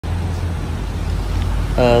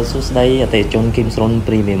សួស្តីអតិថិជន Kimsrun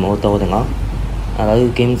Premium Auto ទាំងអស់ឥឡូវ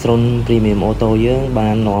Kimsrun Premium Auto យើងបា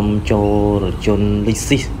ននាំចូលរថយន្ត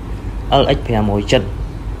Lexus LX570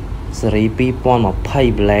 ស៊េរី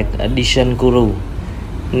2020 Black Edition KURO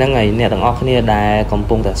ហ្នឹងហើយអ្នកទាំងអស់គ្នាដែលកំ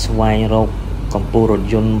ពុងតែស្វែងរកកម្ពុជារថ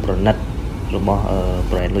យន្តប្រណិតរបស់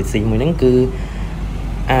brand Lexus មួយហ្នឹងគឺ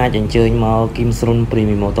អាចអញ្ជើញមក Kimsrun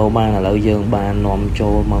Premium Auto បានឥឡូវយើងបាននាំចូ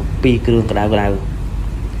លមក2គ្រឿងក្តៅ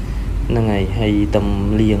ហ្នឹងហើយតំ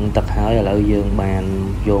លៀងទឹកហើយឥឡូវយើងបាន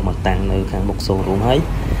យកមកតាំងនៅខាងមុខ showroom ហើយ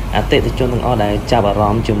អតិថិជនទាំងអស់ដែលចាប់អារ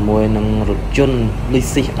ម្មណ៍ជាមួយនឹងរថយន្ត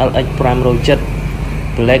Lexus LX570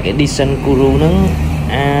 Black Edition KURO ហ្នឹង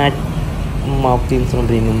អាចមក Kimsrun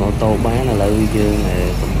Premium Auto បានឥឡូវយើង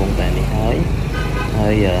កំពុងតែនេះហើយ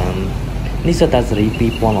នេះសិតតែស៊េរី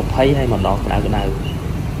2020ហើយមកដល់ក្តៅហ្នឹ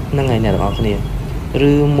ងហើយអ្នកទាំងអស់គ្នា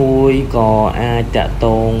ឬមួយក៏អាចតាក់ទ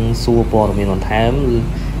ងសួរព័ត៌មានបន្ថែម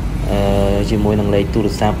ជាមួយនឹងលេខទូរ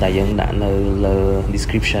ស័ព្ទដែលយើងដាក់នៅលើ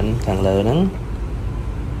description ខាងលើហ្នឹង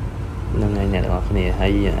ហើយអ្នកទាំងអស់គ្នាហើ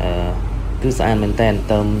យគឺស្អាតមែនតើ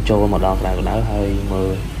ទៅចូលមកដល់ក្តៅហើយមើល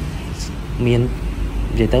មាន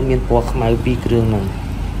និយាយទៅមានពណ៌ខ្មៅ2គ្រឿងហ្នឹង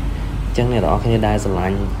អញ្ចឹងអ្នកទាំងអស់គ្នាដែលស្រឡា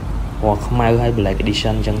ញ់ពណ៌ខ្មៅហើយ Black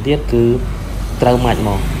Edition អញ្ចឹងទៀតគឺត្រូវមាច់ម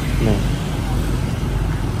កហ្នឹង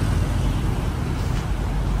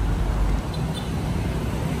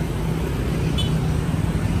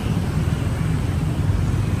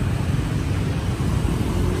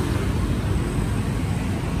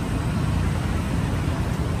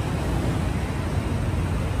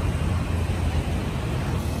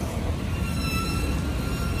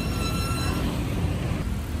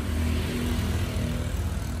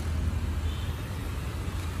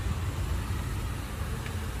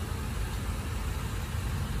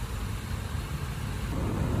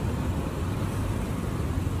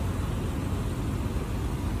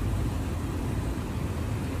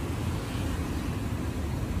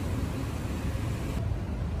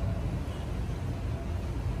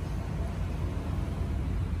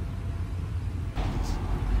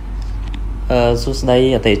សួស្តី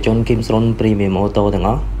អតិថិជន Kimsrun Premium Auto ទាំង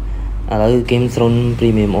អស់ឥឡូវ Kimsrun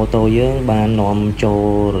Premium Auto យើងបាននាំចូល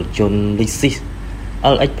រថយន្ត Lexus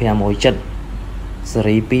LX570 ស៊េ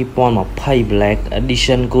រី2020 Black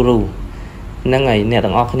Edition KURO ហ្នឹងហើយអ្នក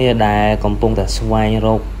ទាំងអស់គ្នាដែលកំពុងតែស្វែងរ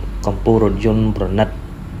កកម្ពុជារថយន្តប្រណិត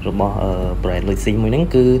របស់ brand Lexus មួយហ្នឹង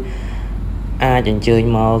គឺអាចអញ្ជើញ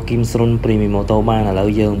មក Kimsrun Premium Auto បានឥឡូវ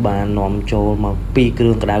យើងបាននាំចូលមក2គ្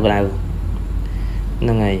រឿងក្តៅហ្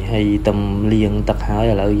នឹងហើយតំលៀងទឹកហើយ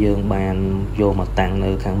ឥឡូវយើងបានយកមកតាំងនៅ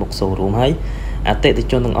ខាងមុខ showroom ហើយអតិថិ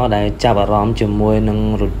ជនទាំងអស់ដែលចាប់អារម្មណ៍ជាមួយនឹង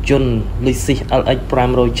រថយន្ត Lexus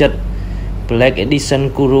LX570 Black Edition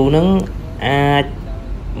KURO ហ្នឹងអាច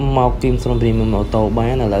មក Kimsrun Premium Auto បា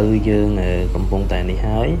នឥឡូវយើងកំពុងតែនេះ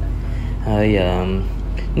ហើយ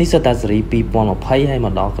នេះសិតតែស៊េរី2020ហើយម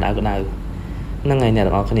កដល់ក្តៅហ្នឹងហើយអ្នក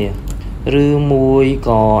ទាំងអស់គ្នាឬមួយ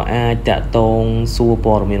ក៏អាចតាក់ទងសួរ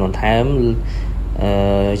ព័ត៌មានបន្ថែម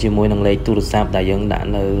ជាមួយនឹងលេខទូរស័ព្ទដែលយើងដាក់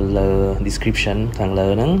នៅលើ description ខាងលើ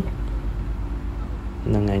ហ្នឹង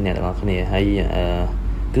ហើយអ្នកទាំងអស់គ្នាហើយ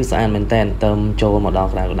គឺស្អាតមែនតើទៅចូលមកដល់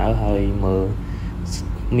ក្តៅហើយមើល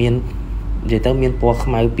មាននិយាយទៅមានពណ៌ខ្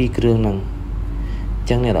មៅ2គ្រឿងហ្នឹងអញ្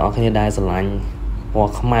ចឹងអ្នកទាំងអស់គ្នាដែលស្រឡាញ់ព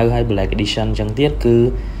ណ៌ខ្មៅហើយ Black Edition អញ្ចឹងទៀតគឺ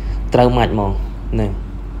ត្រូវមាច់មកហ្នឹង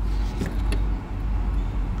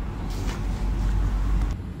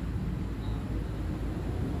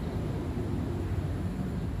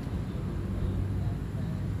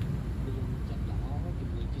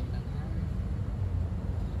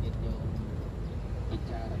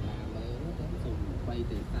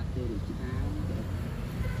ទៅសាច់ទៅដូចថា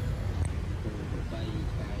ទៅ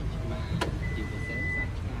ទៅ